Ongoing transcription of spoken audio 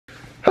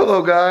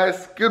Hello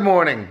guys, good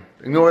morning.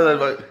 Ignore that.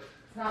 It's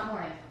not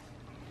morning.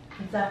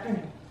 It's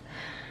afternoon.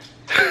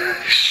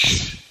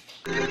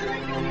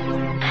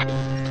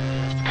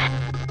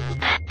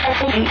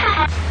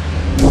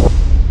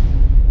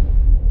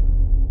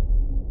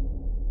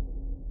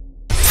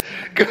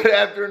 Good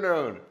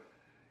afternoon.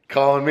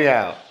 Calling me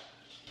out.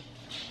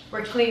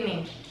 We're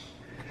cleaning.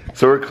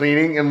 So we're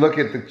cleaning and look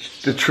at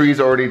the tree's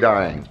already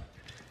dying.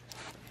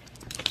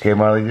 Okay,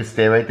 Marley, just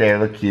stay right there.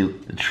 Look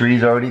cute. The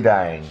tree's already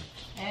dying.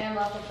 And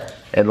lots of fur.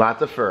 And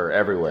lots of fur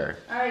everywhere.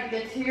 Alright,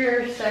 get to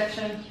your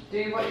section.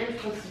 Do what you're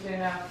supposed to do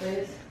now,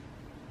 please.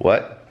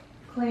 What?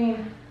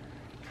 Clean.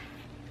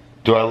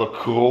 Do I look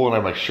cool when I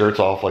have my shirts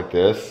off like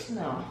this?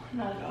 No,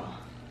 not at all.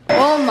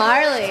 Oh,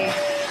 Marley.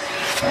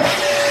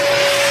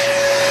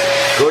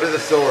 Go to the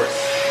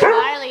source.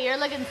 Marley, you're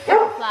looking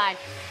super fly.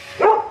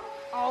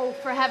 Oh,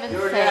 for heaven's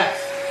sake.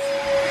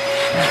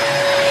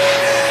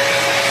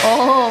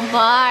 Oh,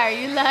 Mar,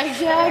 you like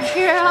that,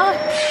 girl?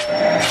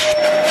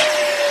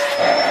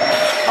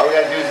 All we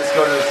gotta do is just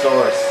go to the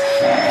source.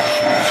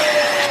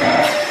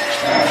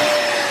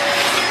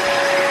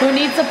 Who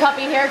needs a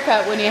puppy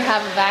haircut when you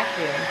have a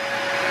vacuum?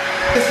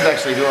 This is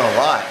actually doing a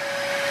lot.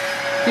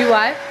 Do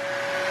what?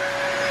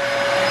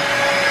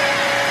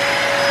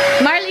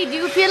 Marley, do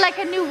you feel like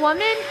a new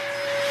woman?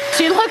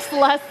 She looks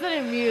less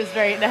than amused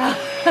right now.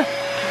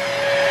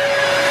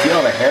 See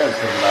all the hair is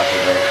coming off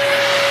of her.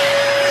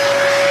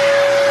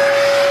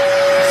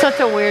 Such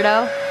a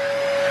weirdo.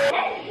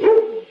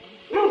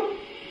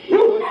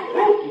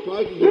 You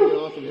probably can get an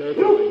awesome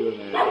haircut by doing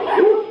that.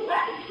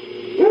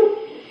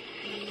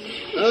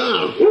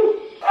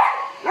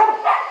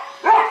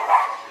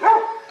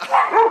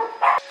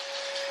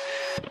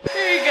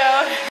 There you go.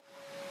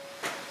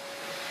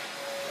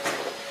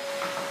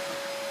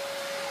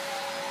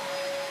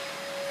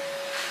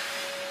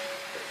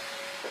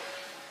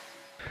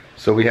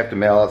 So we have to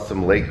mail out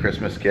some late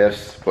Christmas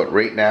gifts, but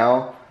right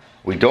now,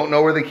 we don't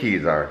know where the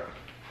keys are.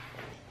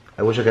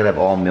 I wish I could have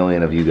all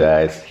million of you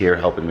guys here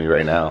helping me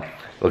right now,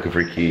 looking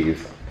for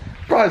keys.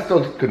 Probably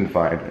still couldn't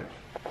find it.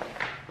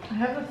 I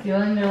have a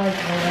feeling they're like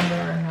right under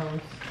our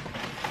nose.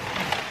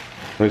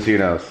 Let me see your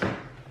nose.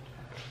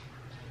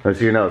 Let me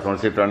see your nose. I want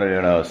to see if they're under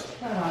your nose.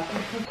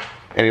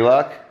 Any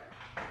luck?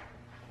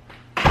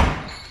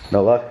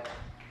 No luck?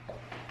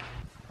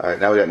 All right,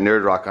 now we got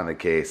Nerd Rock on the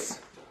case.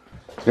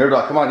 Nerd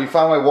Rock, come on, you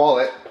found my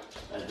wallet.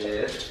 I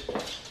did.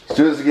 Let's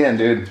do this again,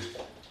 dude.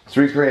 Let's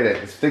recreate it.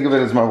 Let's think of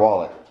it as my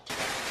wallet.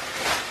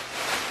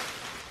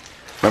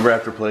 Remember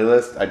after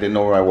playlist, I didn't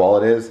know where my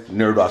wallet is?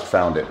 Nerd Rock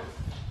found it.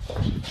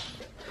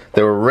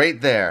 They were right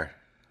there.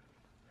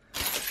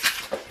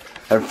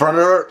 In front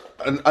of our,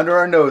 under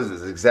our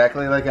noses,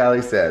 exactly like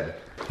Ali said.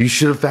 You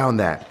should have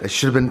found that. That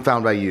should have been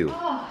found by you.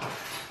 Oh.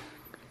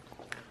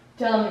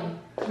 Dummy.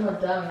 I'm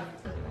a dummy.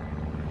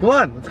 Come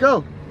on, let's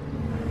go.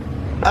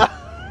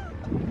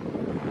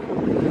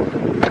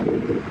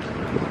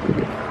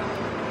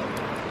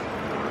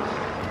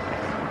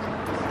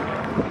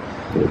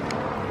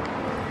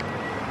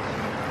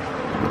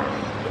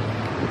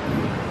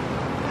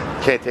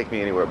 Can't take me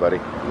anywhere, buddy.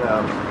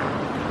 No.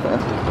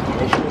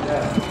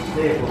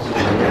 Staples.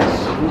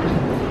 Yes.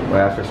 Why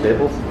after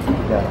Staples?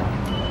 Yeah.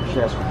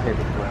 Should ask for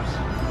paper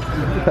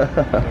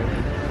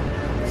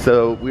clips.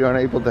 So we aren't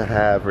able to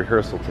have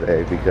rehearsal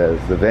today because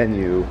the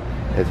venue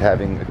is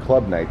having a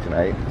club night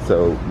tonight.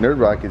 So Nerd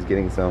Rock is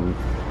getting some.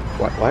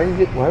 Why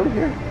are we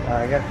here?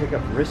 I gotta pick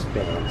up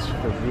wristbands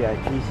for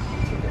VIP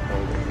ticket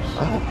holders.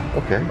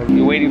 Oh, okay.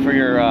 You waiting for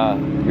your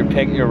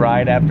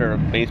ride after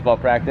baseball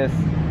practice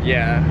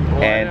Yeah,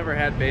 well, I And- never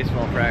had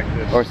baseball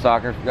practice. or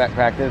soccer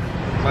practice?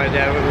 My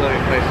dad wouldn't let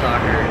me play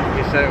soccer.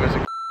 He said it was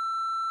a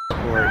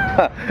sport.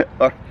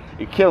 Or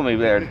you kill me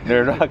there,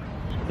 Nerd Rock.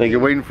 Like you're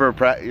waiting for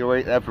you're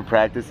waiting after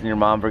practice and your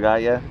mom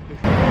forgot you.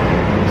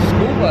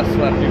 School bus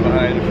left me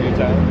behind a few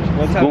times.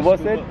 One time School bus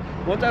did?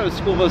 One time a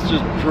school bus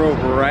just drove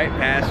right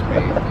past me.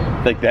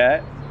 Like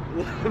that.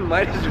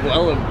 Might as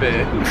well have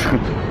been.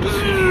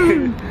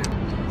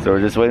 So we're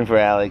just waiting for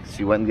Alex.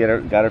 She went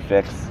and got her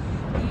fix,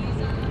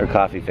 her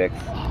coffee fix.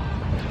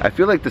 I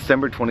feel like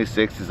December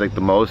 26th is like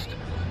the most.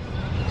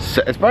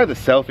 It's probably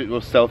the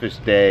most selfish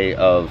day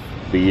of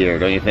the year,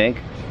 don't you think?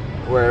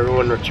 Where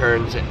everyone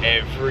returns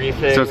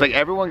everything. So it's like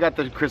everyone got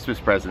the Christmas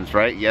presents,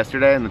 right?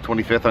 Yesterday and the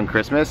 25th on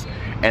Christmas,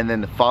 and then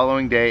the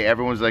following day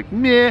everyone's like,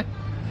 meh.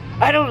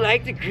 I don't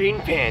like the green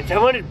pants. I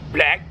wanted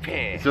black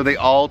pants. So they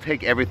all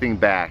take everything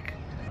back.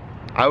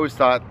 I always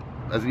thought,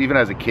 even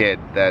as a kid,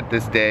 that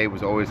this day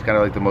was always kind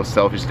of like the most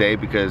selfish day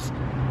because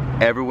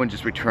everyone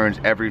just returns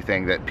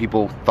everything that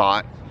people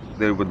thought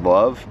they would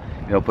love.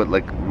 You know, put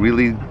like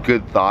really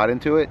good thought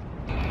into it.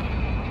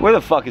 Where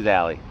the fuck is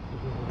Allie?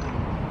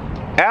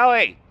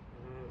 Allie!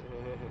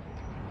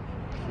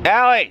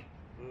 Allie!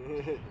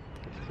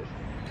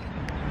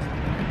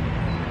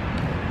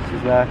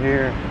 She's not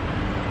here.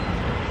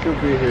 She'll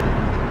be here.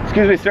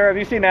 Excuse me, sir, have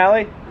you seen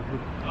Allie?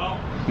 No.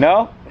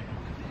 No?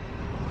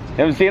 You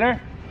haven't seen her?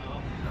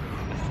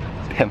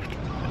 Damn it.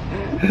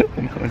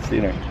 No one's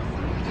seen her.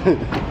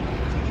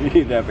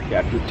 That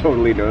captain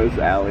totally knows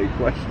Allie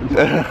questions.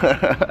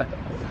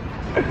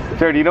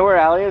 Sir, do you know where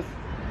Allie is?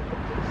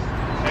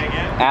 Say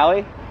again?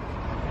 Allie?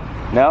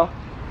 No?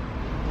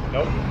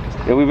 Nope.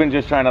 Yeah, we've been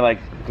just trying to like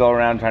go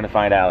around trying to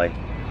find Allie.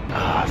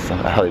 Ah, some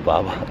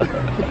Alibaba.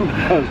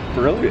 That was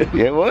brilliant.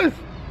 Yeah, it was.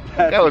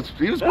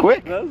 He was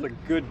quick. That was a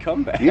good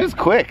comeback. He was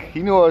quick.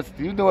 He knew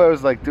I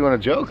was like doing a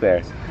joke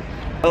there.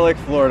 I like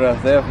Florida.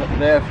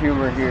 They have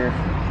humor here.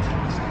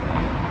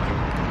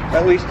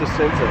 At least a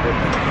sense of it.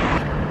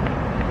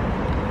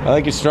 I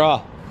like your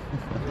straw.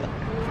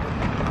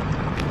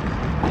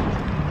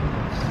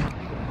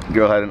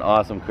 Girl had an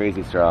awesome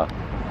crazy straw.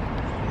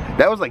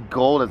 That was like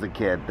gold as a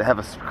kid to have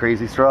a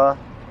crazy straw.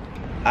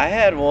 I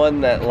had one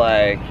that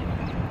like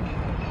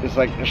it's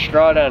like the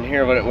straw down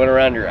here, but it went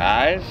around your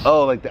eyes.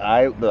 Oh, like the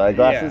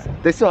eyeglasses? Yeah.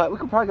 They still have, we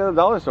could probably go to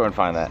the dollar store and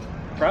find that.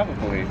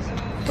 Probably,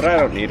 but I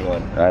don't need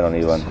one. I don't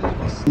need one.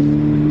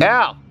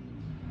 Al!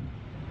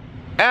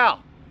 Al!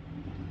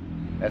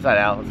 That's not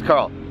Al, it's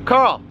Carl.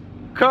 Carl!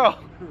 Carl!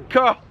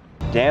 Carl!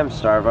 Damn,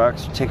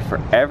 Starbucks take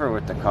forever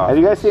with the coffee. Have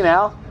you guys seen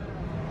Al?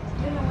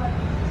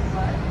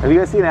 Have you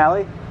guys seen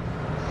Allie?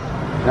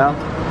 No?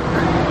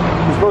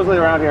 She's supposedly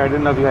around here. I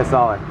didn't know if you guys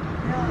saw her.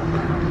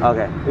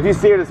 Okay. If you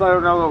see her, just let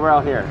her know that we're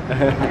out here.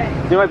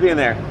 She might be in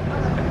there.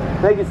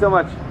 Thank you so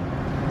much.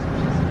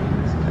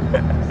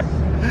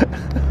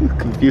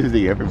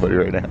 Confusing everybody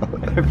right now.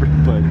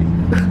 Everybody.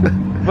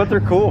 But they're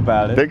cool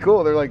about it. They're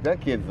cool. They're like,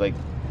 that kid's like,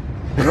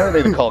 when are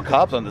they to call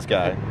cops on this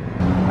guy?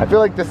 I feel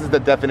like this is the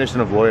definition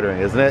of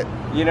loitering, isn't it?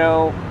 You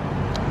know,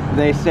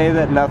 they say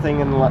that nothing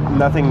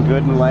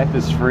good in life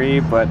is free,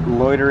 but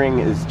loitering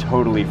is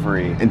totally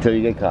free. Until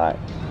you get caught.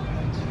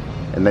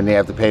 And then you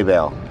have to pay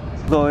bail.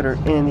 Loiter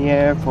in the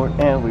airport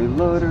and we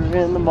loiter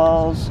in the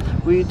malls.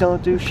 We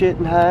don't do shit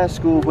in high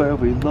school where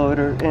we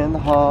loiter in the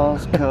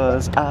halls.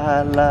 Cause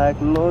I like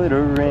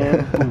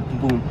loitering. Boom,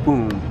 boom,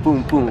 boom,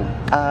 boom, boom.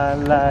 I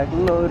like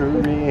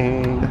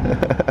loitering.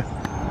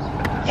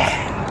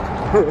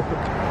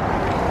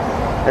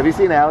 Have you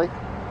seen Allie?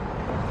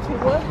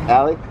 What?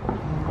 Allie?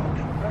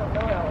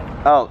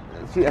 Oh,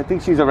 I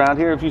think she's around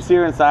here. If you see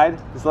her inside,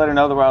 just let her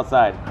know that we're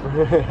outside.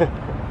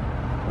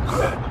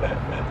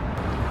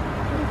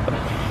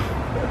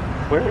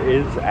 Where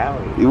is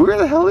Allie? Where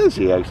the hell is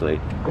she actually?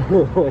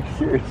 Like,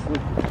 seriously.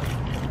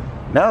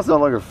 Now it's no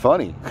longer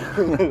funny.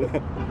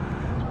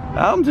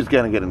 I'm just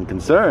kind of getting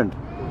concerned.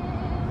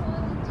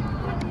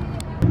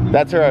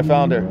 That's her, I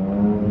found her.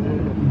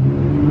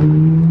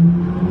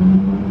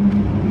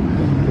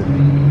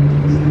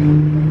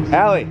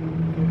 Allie!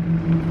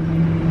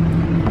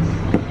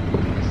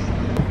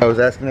 I was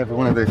asking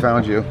everyone if they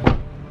found you.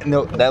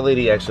 No, that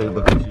lady actually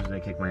looked like she was gonna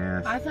kick my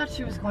ass. I thought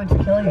she was going to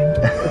kill you.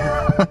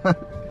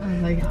 I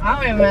was like,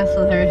 I'm gonna mess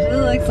with her. She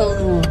looks a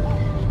little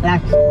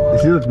back.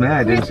 She looks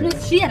mad, didn't she?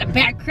 Christmas, she had a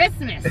bad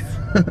Christmas.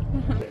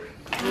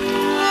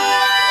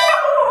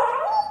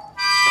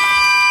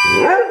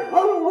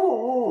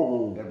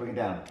 Gotta bring it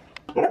down.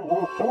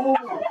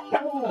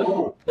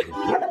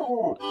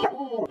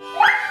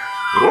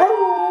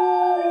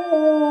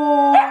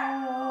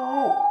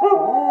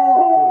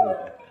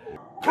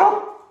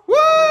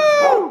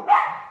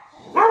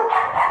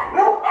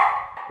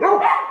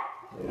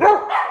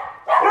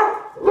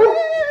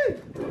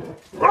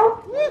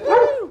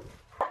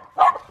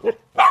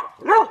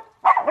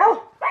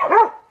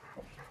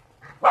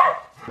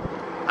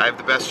 I have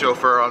the best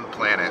chauffeur on the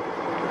planet.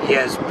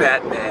 Yes,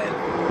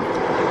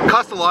 Batman.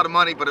 Cost a lot of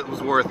money, but it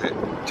was worth it.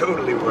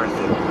 Totally worth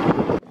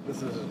it.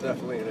 This is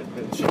definitely an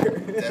adventure.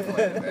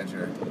 Definitely an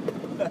adventure.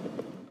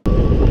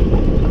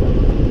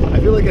 I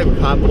feel like if a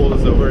cop pulled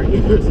us over and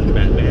this is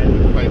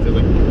Batman, we'd probably feel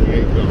like,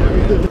 okay,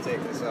 go.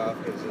 Take this off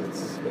because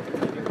it's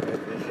impeding my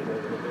vision a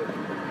little bit.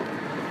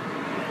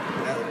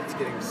 Now that it's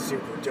getting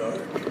super dark.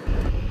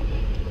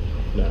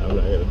 No, I'm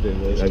not gonna do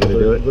this. Not gonna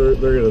do it?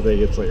 They're gonna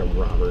think it's like a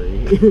robbery.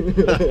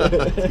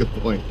 That's a good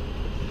point.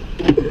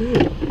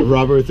 A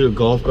robbery through a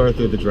golf cart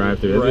through the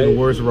drive-thru. That'd be the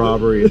worst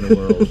robbery in the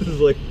world. This is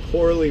like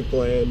poorly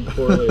planned,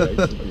 poorly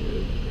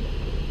executed.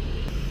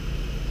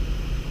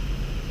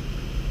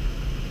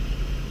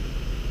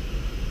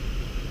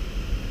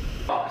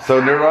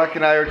 So Nurok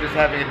and I are just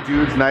having a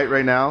dude's night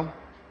right now.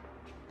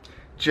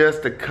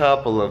 Just a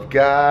couple of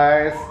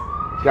guys.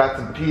 Got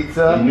some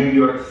pizza. In New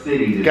York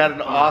City. Got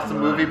an awesome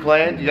movie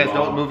playing. You guys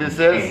know what movie this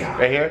is?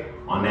 Right here.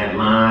 On that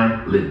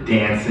line, Lit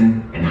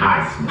Dancing and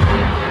Highsmith.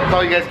 That's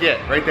all you guys get,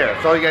 right there.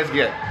 That's all you guys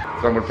get.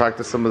 So I'm gonna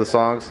practice some of the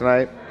songs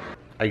tonight.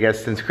 I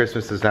guess since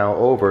Christmas is now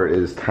over, it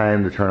is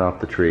time to turn off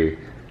the tree.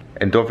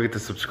 And don't forget to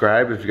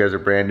subscribe if you guys are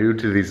brand new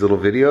to these little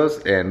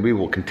videos, and we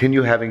will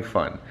continue having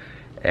fun.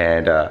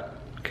 And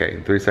okay,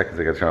 in 3 seconds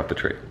I gotta turn off the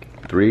tree.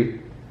 3,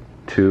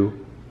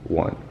 2,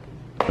 1.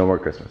 No more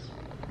Christmas.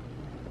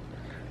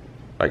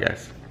 Bye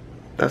guys.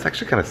 That was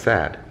actually kind of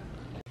sad.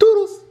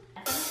 Doodles!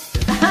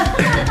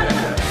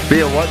 Be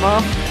a what,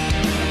 Mom?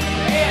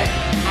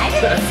 I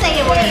didn't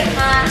say a word,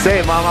 Mom. Say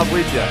it, Mom, I'll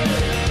bleep you.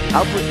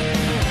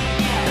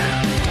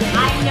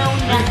 I know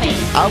nothing.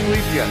 I'll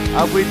bleep you.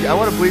 I'll bleep you. I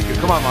want to bleep you.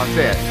 Come on, Mom,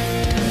 say it.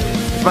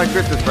 It's my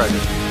Christmas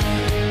present.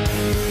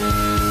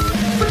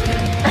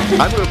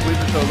 I'm gonna believe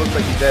it so it looks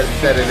like he said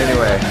it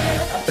anyway.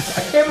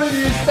 I can't believe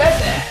you just said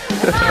that.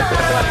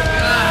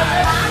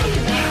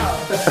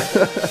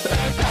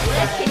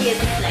 What can you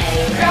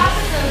say?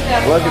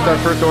 Well, let's get that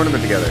first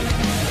ornament together.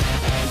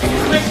 This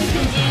is what you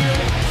can do.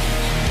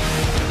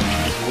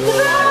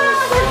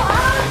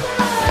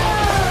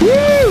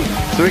 Woo!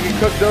 So we can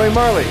cook Billy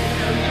Marley.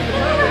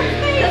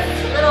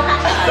 Little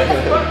hot dog. She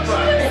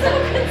was so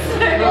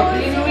concerned. Little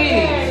beanie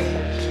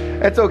weenies.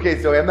 That's okay,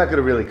 Zoe. I'm not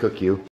gonna really cook you.